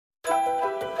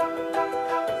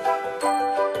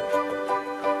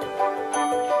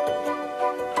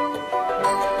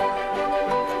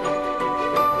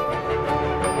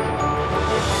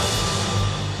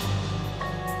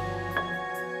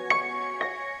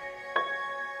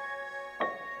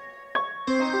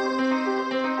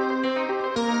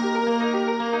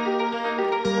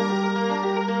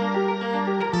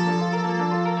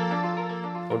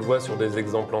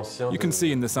You can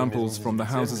see in the samples from the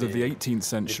houses of the 18th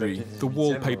century, the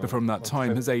wallpaper from that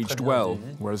time has aged well,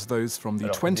 whereas those from the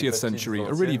 20th century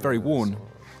are really very worn.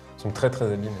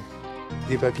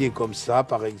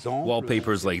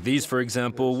 Wallpapers like these, for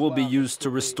example, will be used to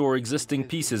restore existing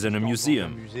pieces in a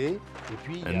museum.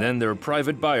 And then there are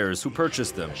private buyers who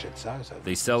purchase them.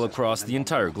 They sell across the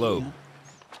entire globe.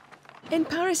 In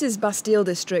Paris's Bastille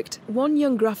district, one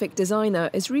young graphic designer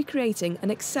is recreating an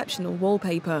exceptional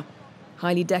wallpaper.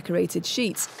 Highly decorated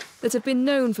sheets that have been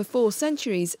known for 4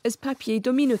 centuries as papier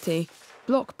dominoté,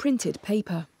 block-printed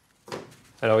paper.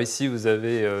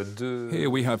 Here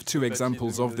we have 2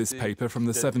 examples of this paper from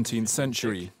the 17th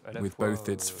century, with both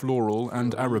its floral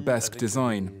and arabesque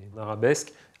design,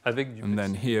 and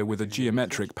then here with a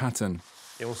geometric pattern.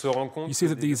 You see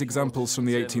that these examples from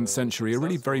the 18th century are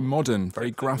really very modern,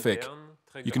 very graphic.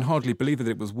 You can hardly believe that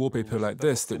it was wallpaper like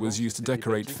this that was used to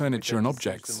decorate furniture and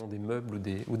objects.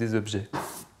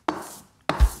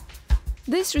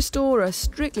 This restorer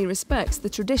strictly respects the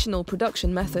traditional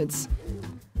production methods.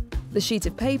 The sheet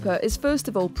of paper is first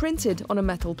of all printed on a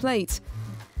metal plate,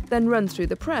 then run through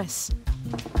the press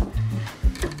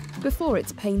before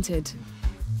it's painted.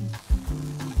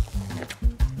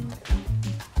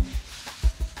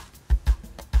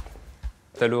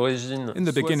 In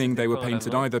the beginning, they were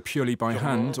painted either purely by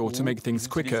hand, or to make things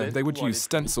quicker, they would use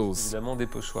stencils.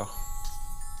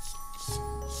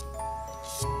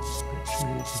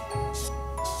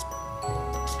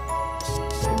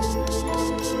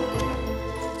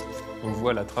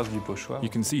 You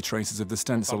can see traces of the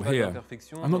stencil here.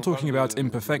 I'm not talking about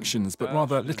imperfections, but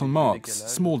rather little marks,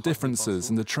 small differences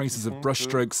and the traces of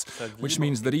brushstrokes, which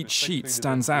means that each sheet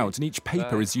stands out and each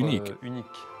paper is unique.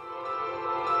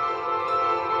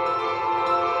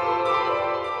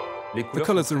 The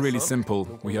colours are really simple.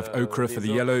 We have ochre for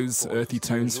the yellows, earthy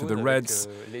tones for the reds,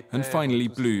 and finally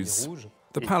blues.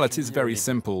 The palette is very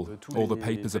simple. All the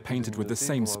papers are painted with the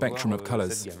same spectrum of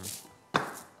colours.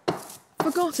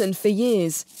 Forgotten for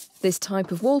years, this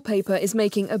type of wallpaper is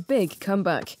making a big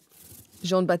comeback.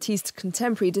 Jean-Baptiste's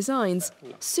contemporary designs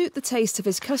suit the taste of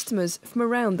his customers from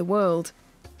around the world.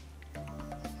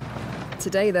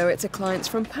 Today, though, it's a client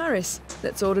from Paris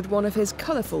that's ordered one of his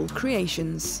colourful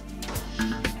creations.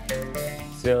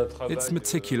 It's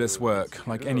meticulous work,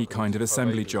 like any kind of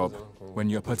assembly job. When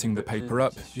you're putting the paper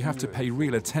up, you have to pay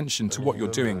real attention to what you're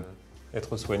doing.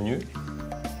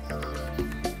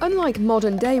 Unlike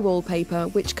modern-day wallpaper,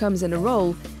 which comes in a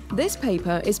roll, this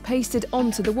paper is pasted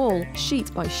onto the wall,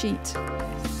 sheet by sheet.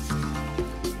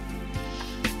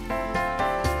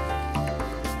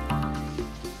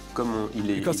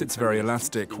 Because it's very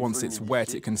elastic, once it's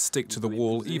wet, it can stick to the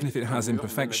wall, even if it has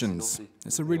imperfections.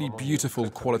 It's a really beautiful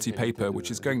quality paper,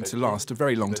 which is going to last a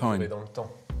very long time.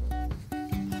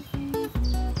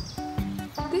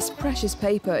 This precious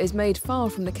paper is made far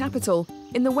from the capital,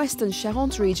 in the western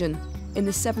Charente region, in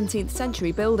the 17th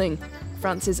century building,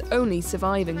 France's only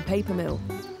surviving paper mill.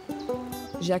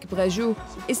 Jacques Bréjou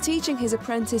is teaching his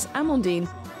apprentice Amandine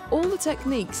all the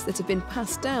techniques that have been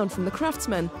passed down from the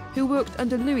craftsmen who worked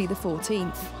under Louis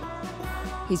XIV.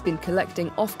 He's been collecting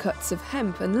offcuts of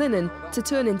hemp and linen to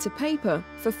turn into paper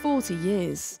for 40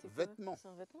 years.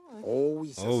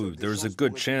 Oh, there's a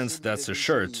good chance that's a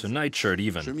shirt, a nightshirt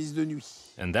even.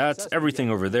 And that, everything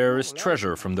over there, is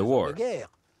treasure from the war.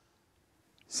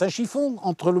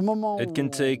 It can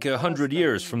take 100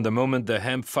 years from the moment the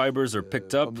hemp fibers are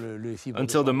picked up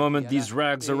until the moment these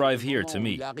rags arrive here to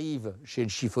me.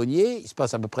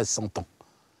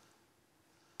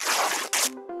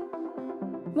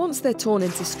 Once they're torn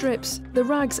into strips, the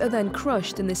rags are then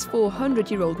crushed in this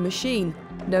 400-year-old machine,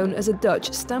 known as a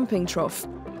Dutch stamping trough,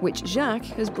 which Jacques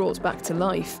has brought back to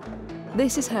life.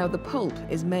 This is how the pulp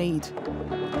is made.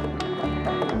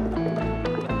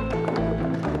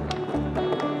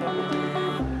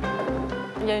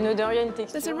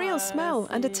 There's a real smell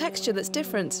and a texture that's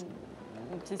different,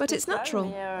 but it's natural.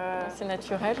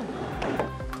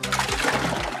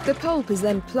 The pulp is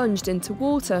then plunged into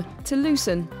water to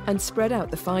loosen and spread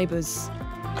out the fibres.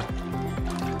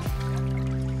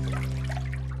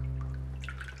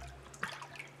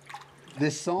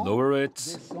 Lower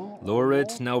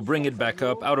it, now bring it back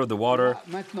up out of the water,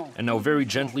 and now very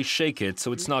gently shake it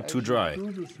so it's not too dry,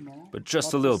 but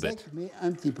just a little bit.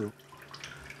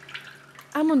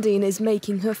 Amandine is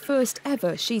making her first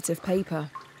ever sheet of paper.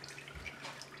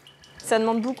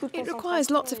 It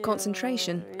requires lots of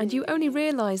concentration, and you only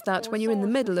realise that when you're in the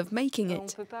middle of making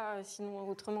it.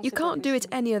 You can't do it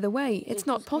any other way, it's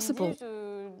not possible.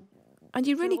 And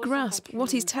you really grasp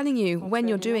what he's telling you when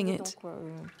you're doing it.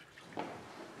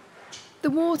 The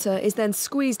water is then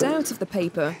squeezed out of the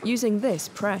paper using this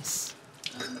press.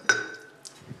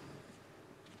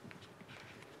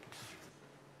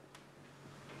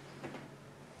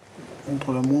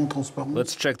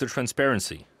 Let's check the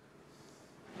transparency.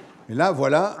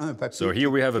 So So here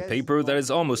we have a paper that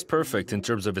is almost perfect in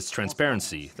terms of its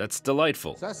transparency. That's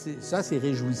delightful.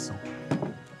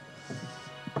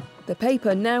 The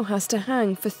paper now has to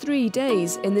hang for 3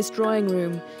 days in this drying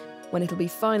room, when it'll be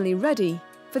finally ready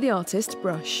for the artist's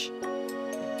brush.